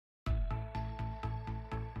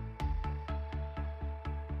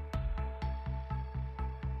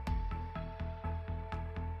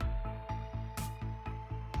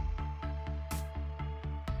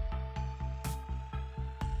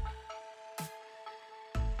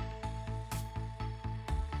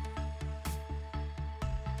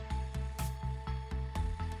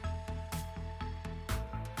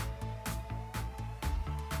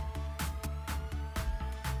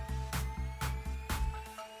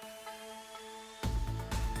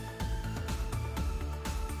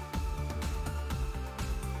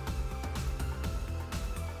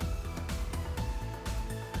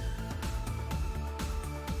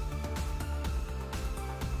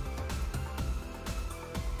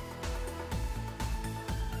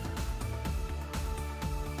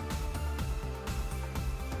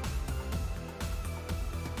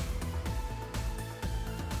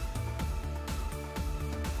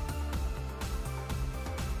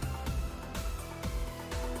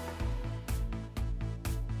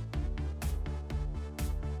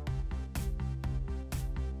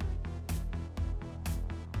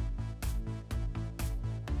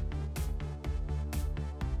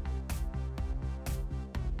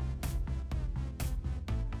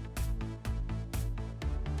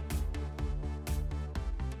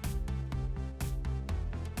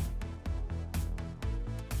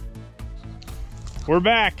We're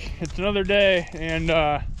back. It's another day, and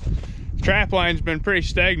trap line's been pretty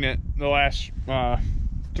stagnant the last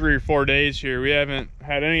 3 or 4 days here. We haven't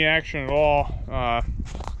had any action at all.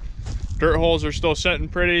 Dirt holes are still setting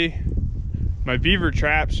pretty. My beaver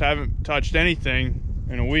traps haven't touched anything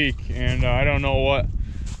in a week, and I don't know what.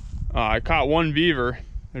 I caught one beaver.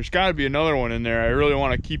 There's got to be another one in there. I really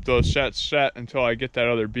want to keep those sets set until I get that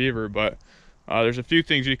other beaver, but there's a few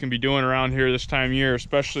things you can be doing around here this time of year,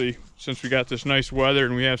 especially since we got this nice weather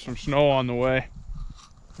and we have some snow on the way.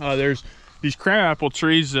 There's these crabapple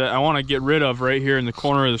trees that I want to get rid of right here in the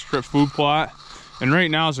corner of the strip food plot. And right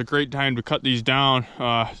now is a great time to cut these down.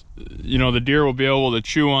 You know, the deer will be able to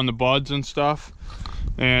chew on the buds and stuff.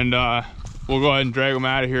 And we'll go ahead and drag them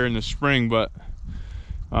out of here in the spring. But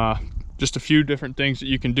just a few different things that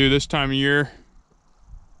you can do this time of year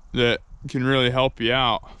that can really help you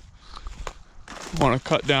out. I want to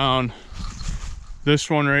cut down this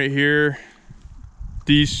one right here.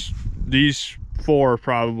 These 4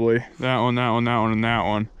 probably. That one, that one, that one, and that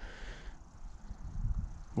one.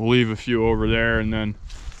 We'll leave a few over there, and then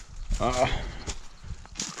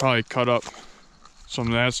probably cut up some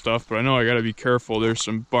of that stuff, but I know I got to be careful. There's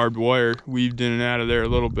some barbed wire weaved in and out of there a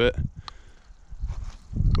little bit.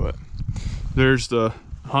 But there's the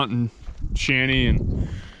hunting shanty, and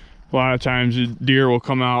a lot of times the deer will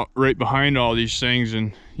come out right behind all these things,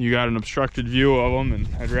 and you got an obstructed view of them, and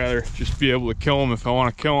I'd rather just be able to kill them if I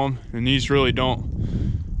want to kill them. And these really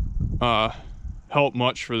don't help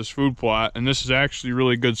much for this food plot, and this is actually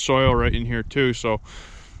really good soil right in here too. So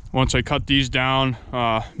once I cut these down,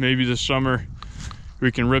 maybe this summer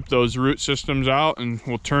we can rip those root systems out, and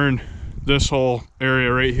we'll turn this whole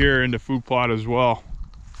area right here into food plot as well.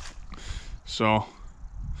 So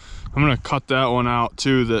I'm gonna cut that one out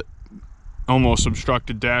too, that almost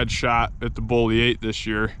obstructed Dad's shot at the bull he ate this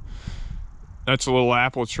year. That's a little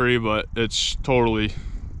apple tree, but it's totally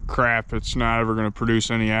crap. It's not ever going to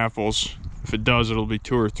produce any apples. If it does, it'll be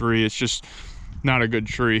 2 or 3. It's just not a good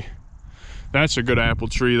tree. That's a good apple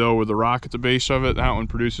tree though, with the rock at the base of it. That one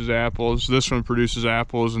produces apples. This one produces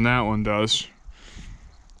apples, and that one does.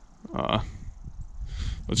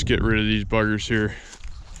 Let's get rid of these buggers here.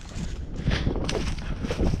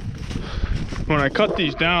 When I cut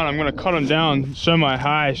these down, I'm going to cut them down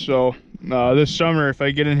semi-high, so this summer if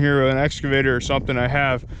I get in here with an excavator or something, I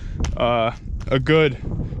have a good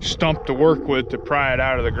stump to work with to pry it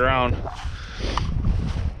out of the ground.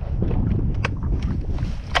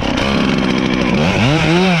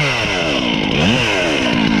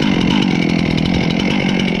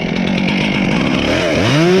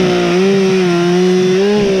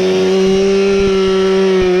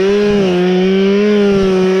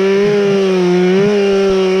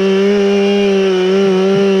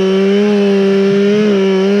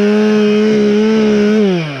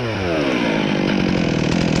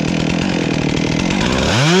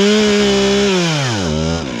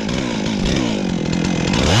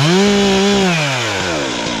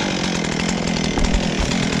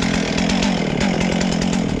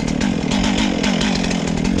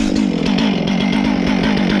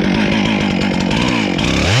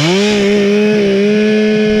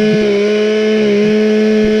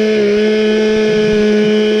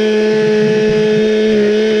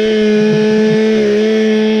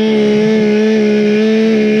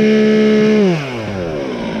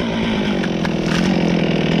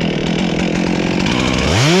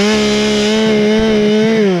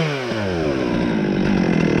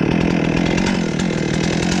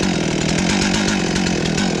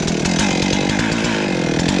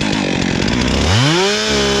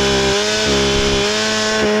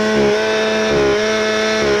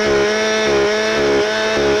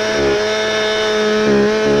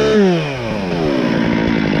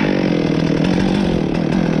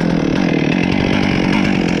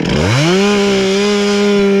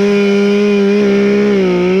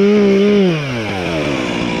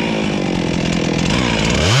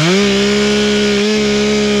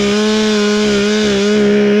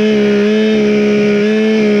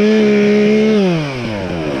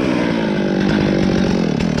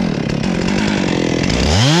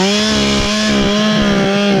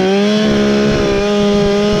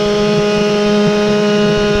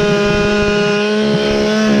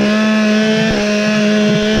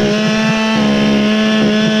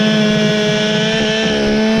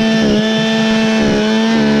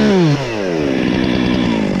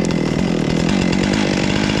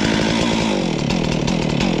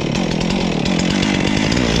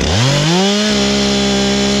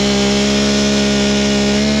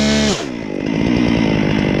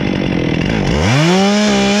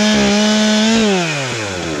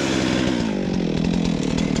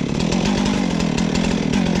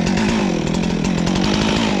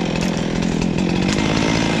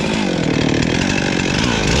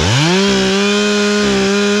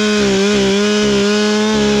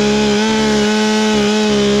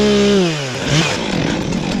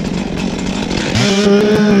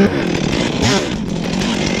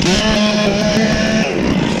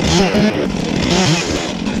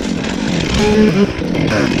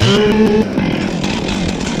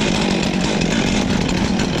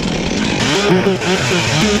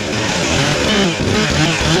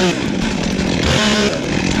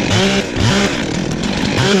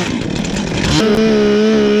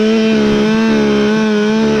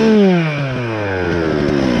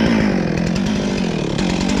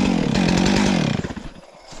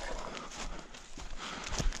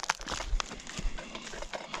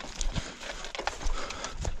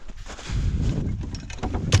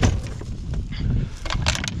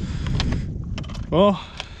 Well,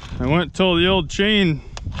 I went and told the old chain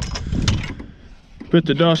bit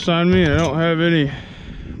the dust on me, and I don't have any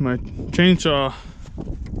my chainsaw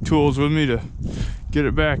tools with me to get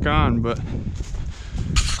it back on, but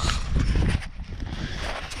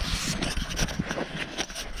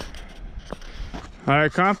I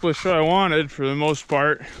accomplished what I wanted for the most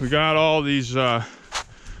part. We got all these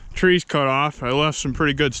trees cut off. I left some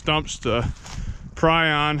pretty good stumps to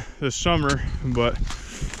pry on this summer, but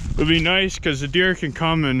it'll be nice because the deer can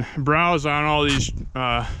come and browse on all these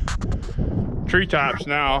treetops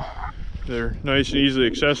now. They're nice and easily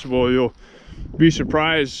accessible. You'll be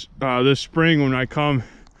surprised this spring when I come.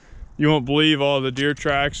 You won't believe all the deer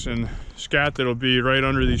tracks and scat that'll be right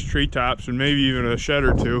under these treetops, and maybe even a shed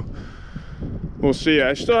or two. We'll see.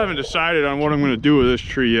 I still haven't decided on what I'm going to do with this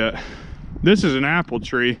tree yet. This is an apple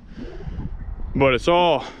tree, but it's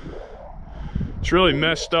really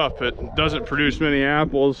messed up. It doesn't produce many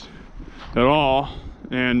apples at all,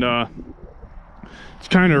 and it's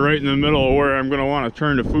kind of right in the middle of where I'm going to want to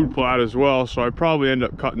turn the food plot as well, so I probably end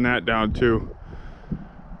up cutting that down too.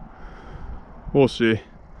 We'll see.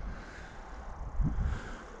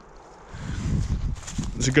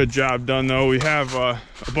 It's a good job done though. We have a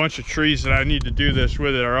bunch of trees that I need to do this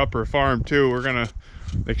with at our upper farm too. We're going to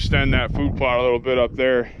extend that food plot a little bit up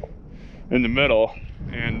there in the middle,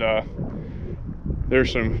 and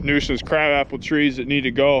there's some nuisance crabapple trees that need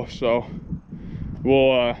to go, so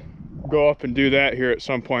we'll go up and do that here at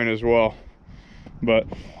some point as well. But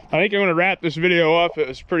I think I'm going to wrap this video up. It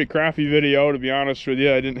was a pretty crappy video, to be honest with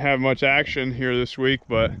you. I didn't have much action here this week,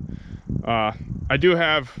 but I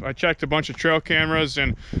checked a bunch of trail cameras,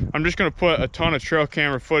 and I'm just going to put a ton of trail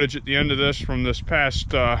camera footage at the end of this from this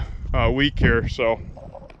past week here, so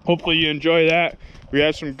hopefully you enjoy that. We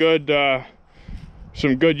had some good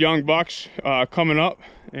young bucks coming up,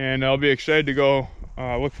 and I'll be excited to go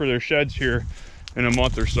look for their sheds here in a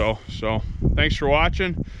month or so. So thanks for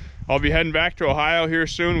watching. I'll be heading back to Ohio here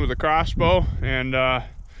soon with a crossbow, and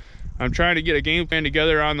I'm trying to get a game plan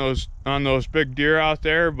together on those big deer out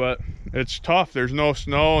there, but it's tough. There's no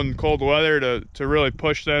snow and cold weather to really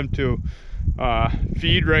push them to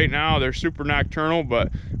feed right now. They're super nocturnal,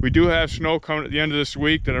 but we do have snow coming at the end of this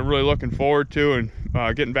week that I'm really looking forward to, and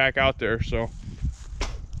getting back out there. So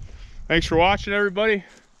thanks for watching, everybody.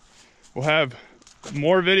 We'll have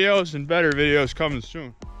more videos and better videos coming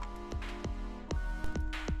soon.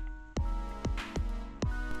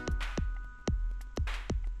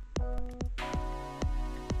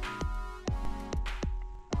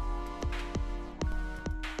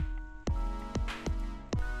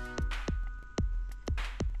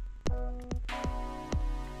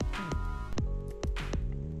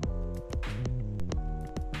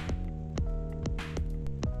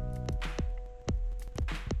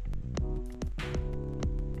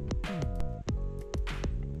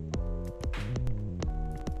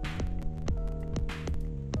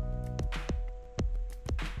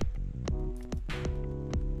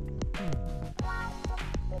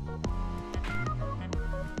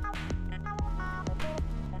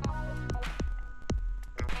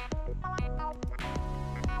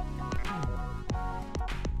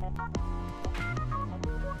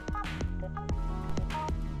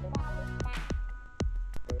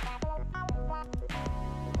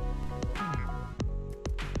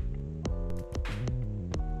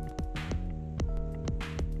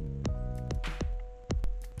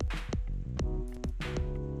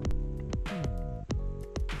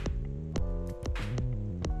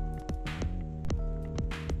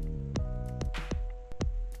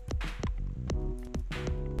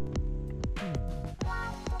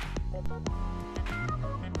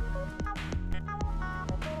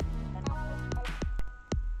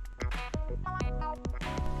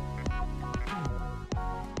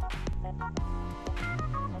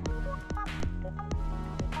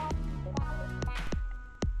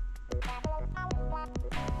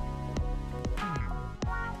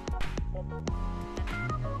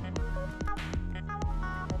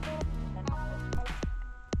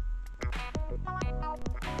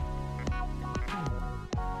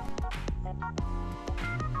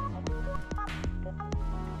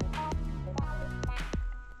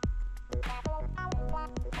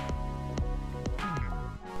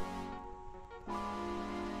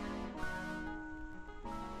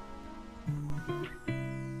 it.